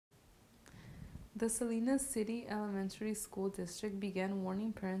The Salinas City Elementary School District began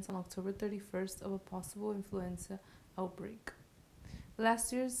warning parents on October 31st of a possible influenza outbreak.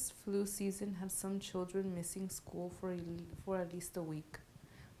 Last year's flu season had some children missing school for at least a week.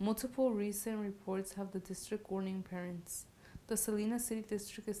 Multiple recent reports have the district warning parents. The Salinas City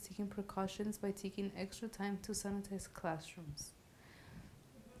District is taking precautions by taking extra time to sanitize classrooms.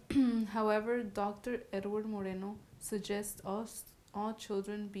 However, Dr. Edward Moreno suggests all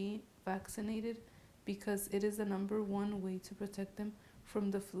children be vaccinated because it is the number one way to protect them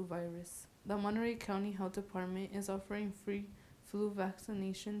from the flu virus. The Monterey County Health Department is offering free flu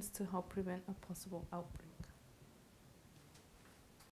vaccinations to help prevent a possible outbreak.